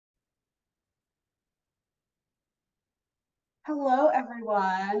Hello,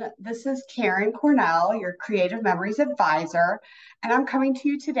 everyone. This is Karen Cornell, your Creative Memories Advisor, and I'm coming to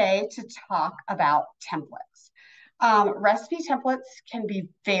you today to talk about templates. Recipe templates can be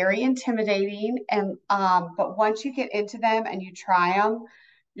very intimidating, and but once you get into them and you try them,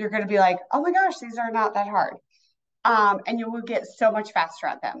 you're going to be like, "Oh my gosh, these are not that hard." And you will get so much faster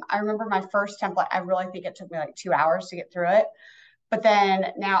at them. I remember my first template. I really think it took me like 2 hours to get through it, but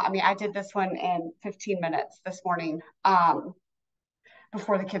then now, I mean, I did this one in 15 minutes this morning.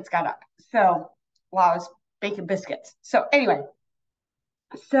 Before the kids got up. So while I was baking biscuits. So anyway,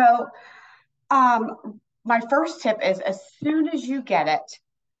 so my first tip is as soon as you get it,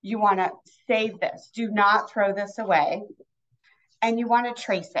 you want to save this. Do not throw this away. And you want to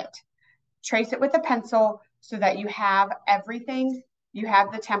trace it. Trace it with a pencil so that you have everything. You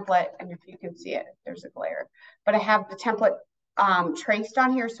have the template, and if you can see it, there's a glare. But I have the template traced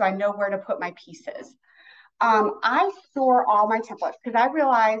on here so I know where to put my pieces. I store all my templates because I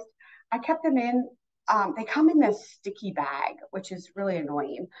realized I kept them in, they come in this sticky bag, which is really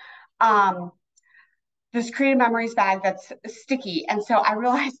annoying. Um, this Creative Memories bag that's sticky. And so I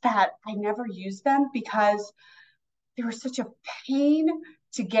realized that I never used them because they were such a pain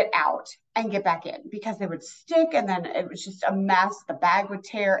to get out and get back in because they would stick and then it was just a mess. The bag would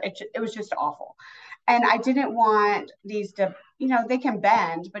tear. It was just awful. And I didn't want these to, they can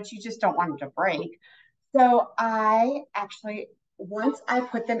bend, but you just don't want them to break. So I actually, once I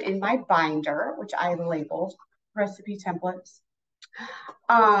put them in my binder, which I labeled recipe templates,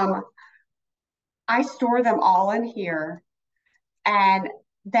 um, I store them all in here and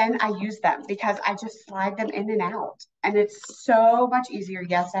then I use them because I just slide them in and out. And it's so much easier.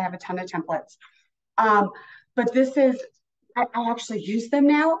 Yes, I have a ton of templates. Um, but this is, I actually use them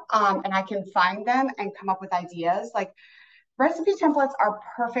now and I can find them and come up with ideas. Like recipe templates are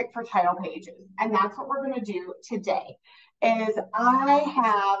perfect for title pages. And that's what we're going to do today is I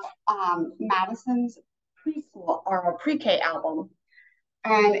have Madison's preschool or pre-K album.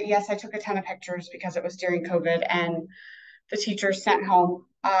 And yes, I took a ton of pictures because it was during COVID and the teachers sent home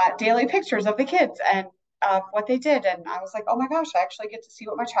daily pictures of the kids and of what they did. And I was like, oh my gosh, I actually get to see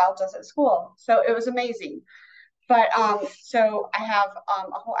what my child does at school. So it was amazing. But so I have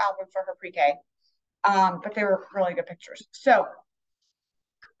a whole album for her pre-K, but they were really good pictures. So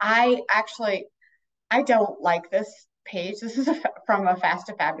I actually I don't like this page. This is from a Fast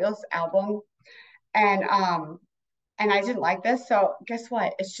to Fabulous album, and I didn't like this. So guess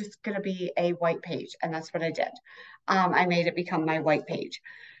what? It's just gonna be a white page, and that's what I did. I made it become my white page.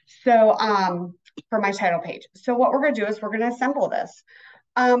 So for my title page. So what we're gonna do is we're gonna assemble this.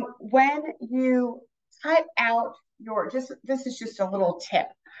 When you cut out your just this is just a little tip.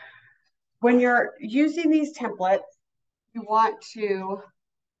 When you're using these templates, you want to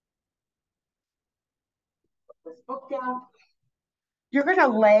put this book down. You're gonna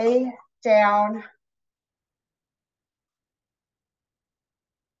lay down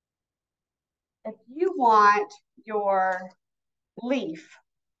if you want your leaf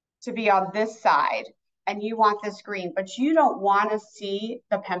to be on this side and you want this green, but you don't want to see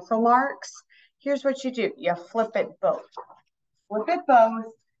the pencil marks, here's what you do. You flip it both. Flip it both,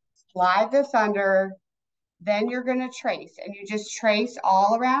 slide this under, then you're going to trace and you just trace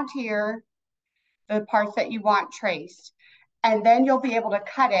all around here, the parts that you want traced. And then you'll be able to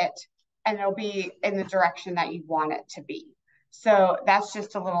cut it and it'll be in the direction that you want it to be. So that's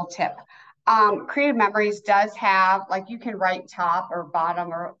just a little tip. Creative Memories does have, like you can write top or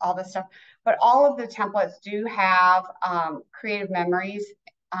bottom or all this stuff, but all of the templates do have Creative Memories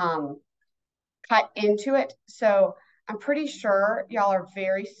um, cut into it. So I'm pretty sure y'all are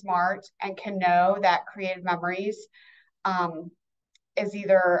very smart and can know that Creative Memories um, is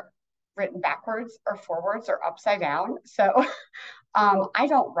either written backwards or forwards or upside down. So I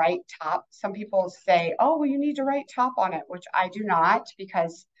don't write top. Some people say, oh, well, you need to write top on it, which I do not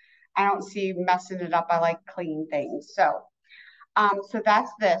because I don't see messing it up. I like clean things. So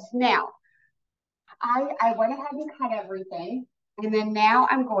that's this. Now, I went ahead and cut everything. And then now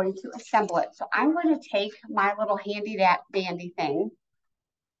I'm going to assemble it. So I'm going to take my little handy dandy thing.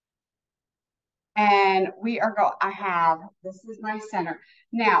 And we are going, I have, this is my center.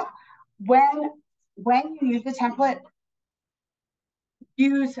 Now, when when you use the template,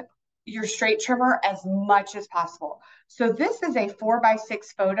 use your straight trimmer as much as possible. So this is a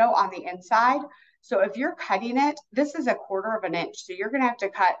 4x6 photo on the inside. So if you're cutting it, this is a 1/4 inch. So you're going to have to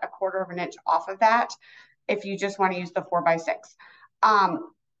cut a 1/4 inch off of that if you just want to use the 4x6.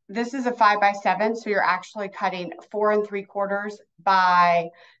 This is a 5x7, so you're actually cutting 4 3/4 by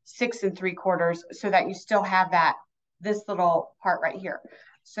 6 3/4 so that you still have this little part right here.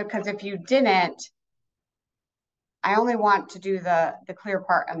 So because if you didn't, I only want to do the clear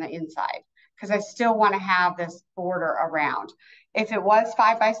part on the inside because I still want to have this border around. If it was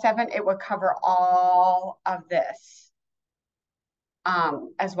 5 by 7, it would cover all of this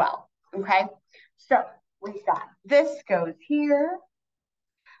as well. Okay, so we've got this goes here,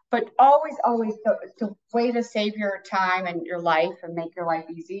 but always the way to save your time and your life and make your life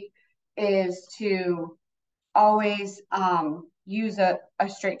easy is to always use a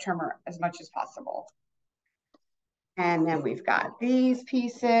straight trimmer as much as possible. And then we've got these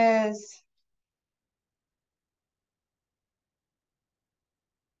pieces.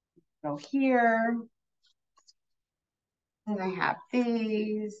 Go here. And I have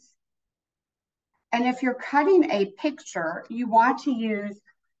these. And if you're cutting a picture, you want to use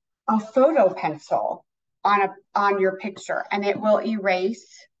a photo pencil on your picture, and it will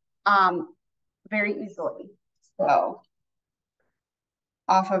erase very easily. So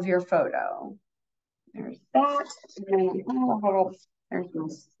off of your photo. There's that. And then I have a little, there's my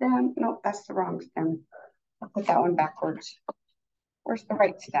stem. Nope, that's the wrong stem. I'll put that one backwards. Where's the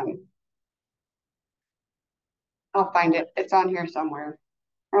right stem? I'll find it. It's on here somewhere.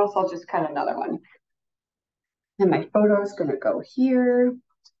 Or else I'll just cut another one. And my photo is going to go here.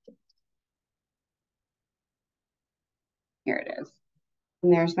 Here it is.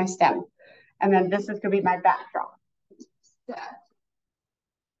 And there's my stem. And then this is going to be my backdrop.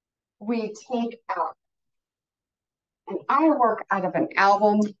 We take out, and I work out of an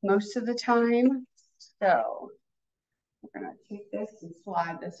album most of the time. So we're going to take this and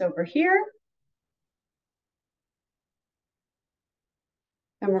slide this over here.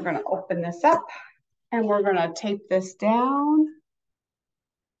 And we're going to open this up and we're going to tape this down.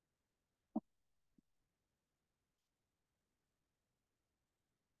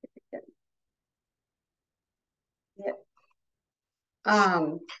 Yep.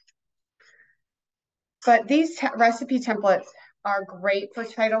 But these recipe templates are great for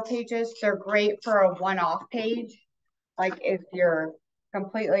title pages. They're great for a one-off page. Like if you're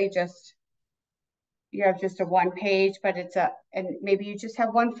completely just, you have just a one page, but and maybe you just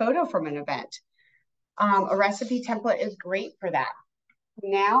have one photo from an event. A recipe template is great for that.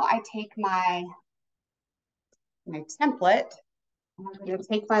 Now I take my template, and I'm going to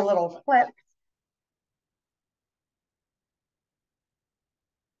take my little clip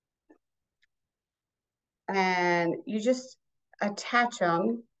and you just attach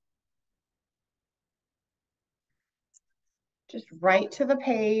them just right to the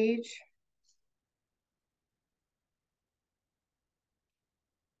page.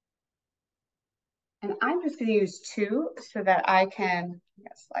 And I'm just going to use 2 so that I can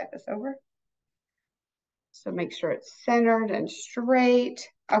slide this over. So make sure it's centered and straight.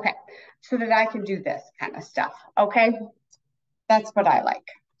 Okay, so that I can do this kind of stuff. Okay, that's what I like.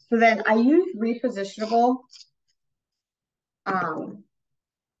 So then I use repositionable on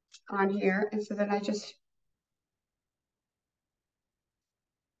here. And so then I just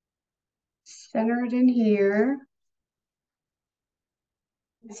center it in here.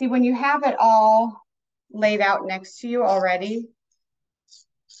 See, when you have it all laid out next to you already,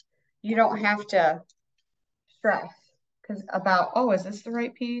 you don't have to stress about, oh, is this the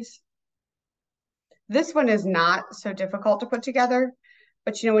right piece? This one is not so difficult to put together,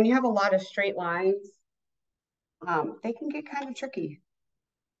 but when you have a lot of straight lines, they can get kind of tricky.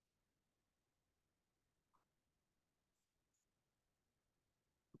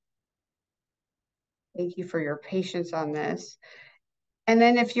 Thank you for your patience on this. And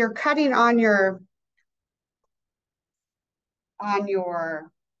then if you're cutting on your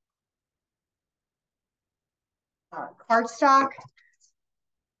cardstock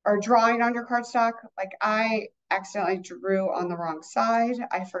or drawing on your cardstock, like I accidentally drew on the wrong side.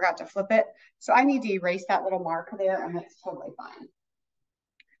 I forgot to flip it. So I need to erase that little mark there, and that's totally fine.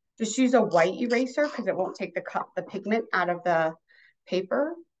 Just use a white eraser because it won't take the pigment out of the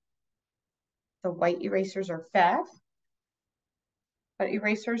paper. The white erasers are best. But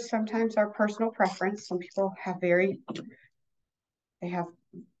erasers sometimes are personal preference. Some people have they have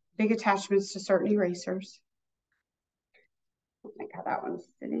big attachments to certain erasers. I don't think how that one's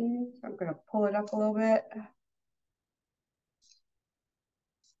sitting. So I'm going to pull it up a little bit.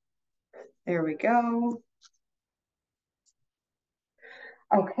 There we go.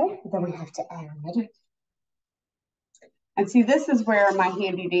 Okay, then we have to add. And see, this is where my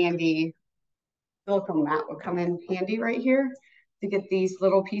handy dandy silicone mat would come in handy right here to get these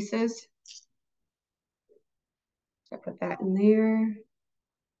little pieces. So I put that in there.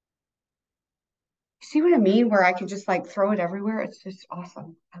 See what I mean? Where I could just like throw it everywhere. It's just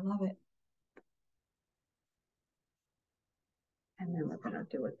awesome. I love it. And then we're gonna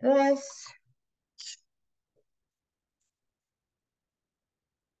do with this.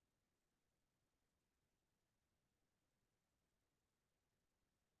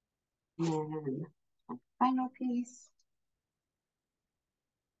 And then final piece.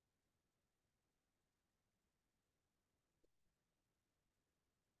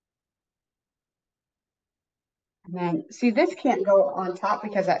 And then see, this can't go on top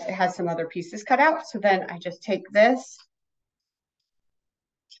because it has some other pieces cut out. So then I just take this,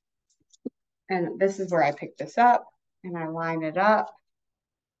 and this is where I pick this up and I line it up.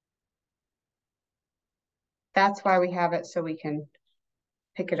 That's why we have it, so we can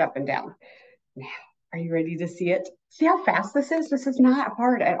pick it up and down. Now, are you ready to see it? See how fast this is? This is not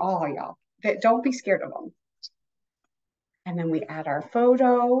hard at all, y'all. Don't be scared of them. And then we add our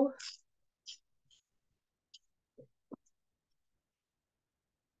photo.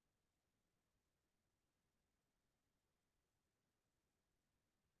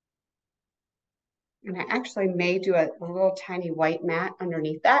 And I actually may do a little tiny white mat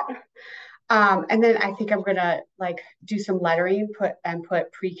underneath that. And then I think I'm gonna like do some lettering,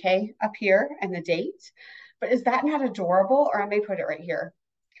 put pre-K up here and the date. But is that not adorable? Or I may put it right here.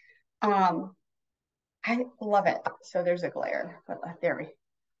 Um, I love it. So there's a glare, but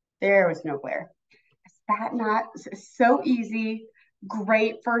there was no glare. Is that not so easy?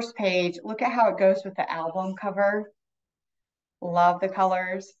 Great first page. Look at how it goes with the album cover. Love the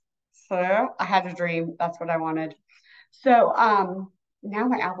colors. So I had a dream. That's what I wanted. So now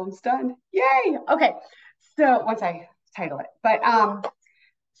my album's done. Yay. Okay. So once I title it. But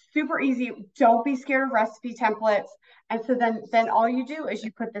super easy. Don't be scared of recipe templates. And so then all you do is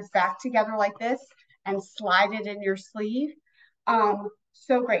you put this back together like this and slide it in your sleeve.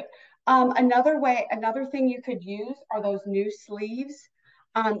 So great. Another thing you could use are those new sleeves.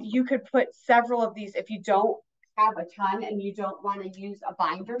 You could put several of these if you don't have a ton and you don't want to use a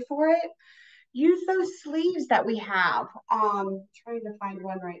binder for it. Use those sleeves that we have. Trying to find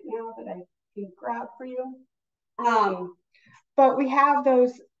one right now that I can grab for you. But we have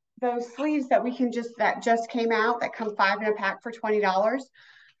those sleeves that we can that just came out that come 5 in a pack for $20.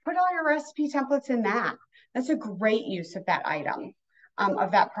 Put all your recipe templates in that. That's a great use of that item,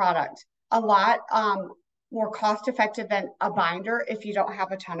 of that product. A lot more cost effective than a binder if you don't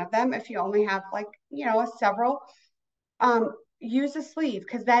have a ton of them. If you only have like, several, use a sleeve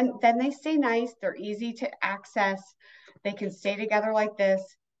because then they stay nice. They're easy to access. They can stay together like this.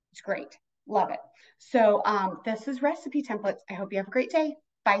 It's great. Love it. So this is recipe templates. I hope you have a great day.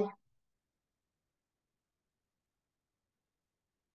 Bye.